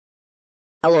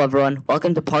Hello everyone,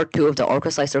 welcome to part 2 of the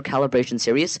Orca Slicer calibration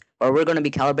series, where we're going to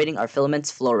be calibrating our filament's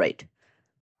flow rate.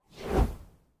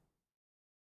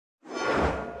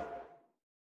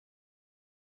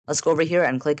 Let's go over here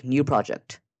and click New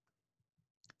Project.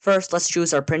 First, let's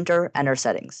choose our printer and our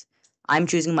settings. I'm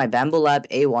choosing my Bamboo Lab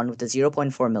A1 with a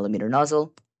 0.4mm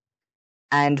nozzle,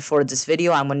 and for this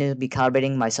video I'm going to be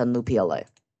calibrating my Sunloop PLA.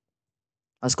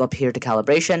 Let's go up here to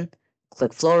Calibration,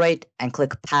 click Flow Rate, and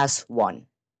click Pass 1.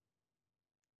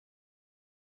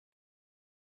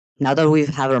 Now that we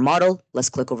have our model,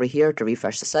 let's click over here to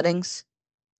refresh the settings,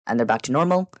 and they're back to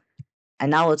normal.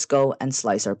 And now let's go and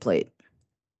slice our plate.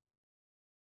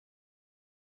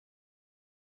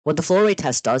 What the flow rate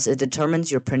test does is determines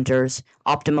your printer's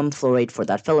optimum flow rate for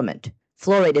that filament.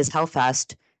 Flow rate is how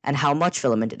fast and how much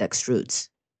filament it extrudes.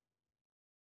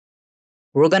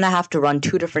 We're going to have to run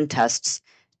two different tests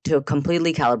to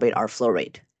completely calibrate our flow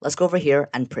rate. Let's go over here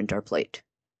and print our plate.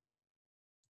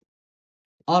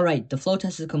 Alright, the flow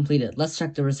test is completed. Let's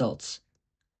check the results.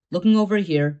 Looking over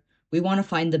here, we want to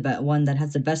find the one that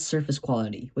has the best surface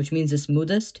quality, which means the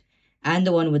smoothest, and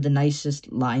the one with the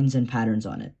nicest lines and patterns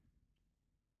on it.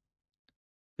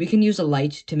 We can use a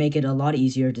light to make it a lot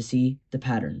easier to see the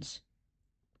patterns.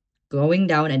 Going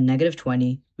down at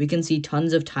 -20, we can see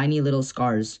tons of tiny little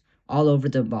scars all over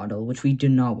the bottle, which we do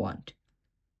not want.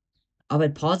 Up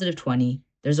at +20,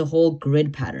 there's a whole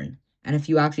grid pattern, and if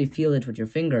you actually feel it with your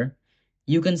finger,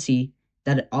 you can see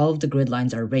that all of the grid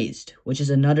lines are raised, which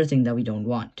is another thing that we don't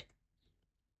want.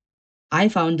 I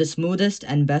found the smoothest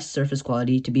and best surface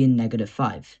quality to be in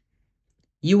 -5.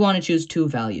 You want to choose two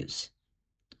values.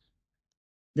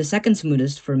 The second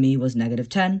smoothest for me was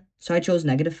 -10, so I chose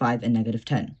 -5 and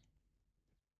 -10.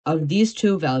 Of these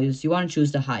two values, you want to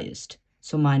choose the highest,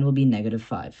 so mine will be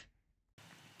 -5.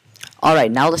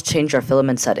 Alright, now let's change our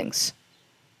filament settings.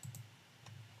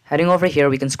 Heading over here,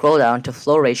 we can scroll down to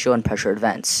flow ratio and pressure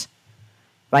advance.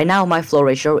 Right now, my flow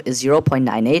ratio is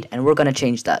 0.98, and we're going to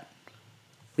change that.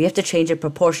 We have to change it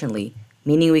proportionally,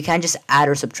 meaning we can't just add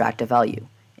or subtract a value.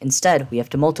 Instead, we have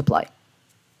to multiply.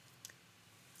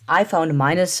 I found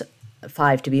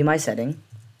 -5 to be my setting,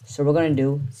 so we're going to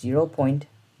do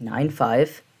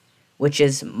 0.95, which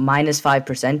is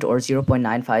 -5% or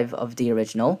 0.95 of the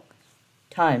original,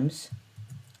 times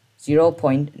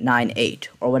 0.98,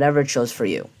 or whatever it shows for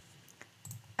you.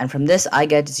 And from this, I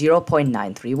get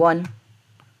 0.931,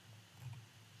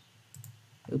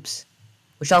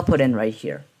 which I'll put in right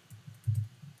here.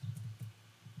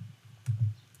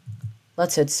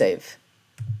 Let's hit save.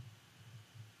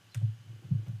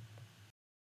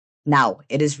 Now,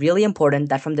 it is really important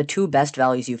that from the two best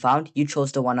values you found, you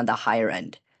chose the one on the higher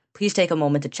end. Please take a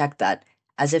moment to check that,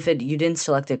 as if you didn't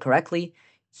select it correctly,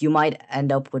 you might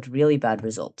end up with really bad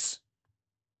results.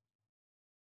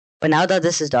 But now that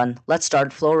this is done, let's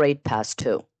start flow rate pass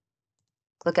 2.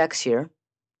 Click X here,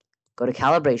 go to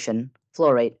calibration, flow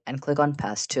rate, and click on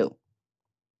pass 2.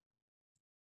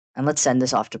 And let's send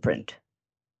this off to print.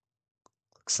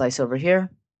 Click slice over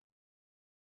here,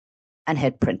 and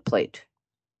hit print plate.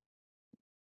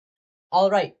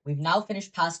 Alright, we've now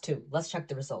finished pass 2. Let's check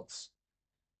the results.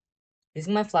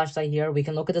 Using my flashlight here, we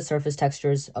can look at the surface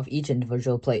textures of each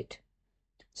individual plate.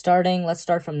 Let's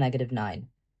start from -9.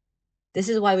 This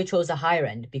is why we chose the higher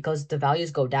end, because the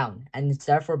values go down, and it's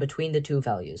therefore between the two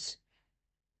values.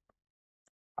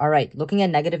 Alright, looking at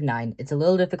 -9, it's a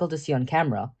little difficult to see on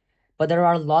camera, but there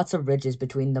are lots of ridges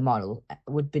between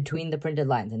between the printed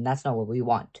lines, and that's not what we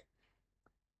want.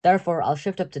 Therefore, I'll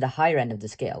shift up to the higher end of the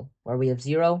scale, where we have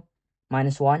 0,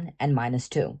 -1, and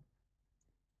 -2.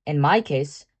 In my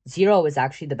case, 0 is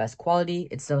actually the best quality,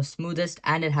 it's the smoothest,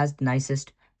 and it has the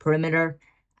nicest perimeter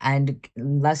and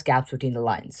less gaps between the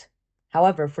lines.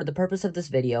 However, for the purpose of this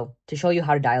video, to show you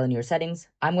how to dial in your settings,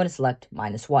 I'm going to select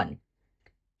 -1.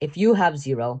 If you have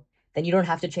 0, then you don't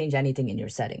have to change anything in your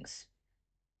settings.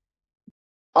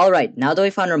 Alright, now that we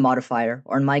found our modifier,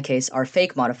 or in my case, our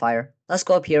fake modifier, let's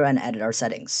go up here and edit our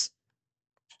settings.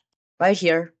 Right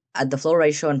here, at the flow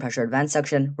ratio and pressure advance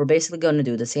section, we're basically going to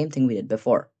do the same thing we did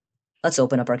before. Let's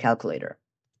open up our calculator.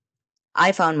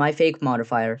 I found my fake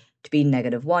modifier to be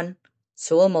 -1,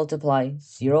 so we'll multiply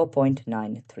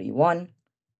 0.931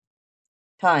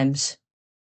 times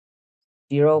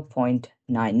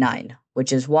 0.99,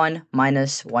 which is 1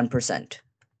 minus 1%.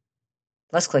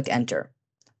 Let's click enter.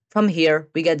 From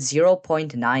here, we get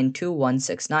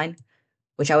 0.92169,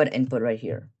 which I would input right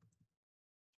here.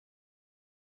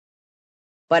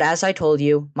 But as I told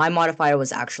you, my modifier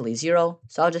was actually 0,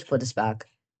 so I'll just put this back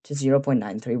to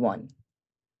 0.931.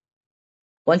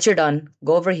 Once you're done,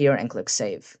 go over here and click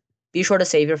save. Be sure to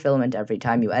save your filament every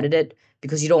time you edit it,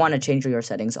 because you don't want to change your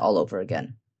settings all over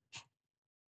again.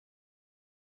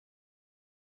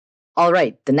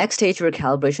 Alright, the next stage of your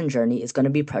calibration journey is going to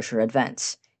be pressure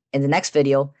advance. In the next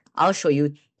video, I'll show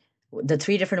you the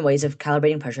 3 different ways of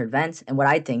calibrating pressure advance and what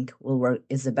I think will work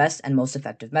is the best and most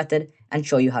effective method, and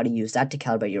show you how to use that to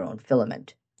calibrate your own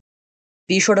filament.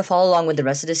 Be sure to follow along with the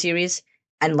rest of the series,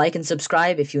 and like and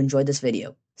subscribe if you enjoyed this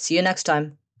video. See you next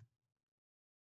time!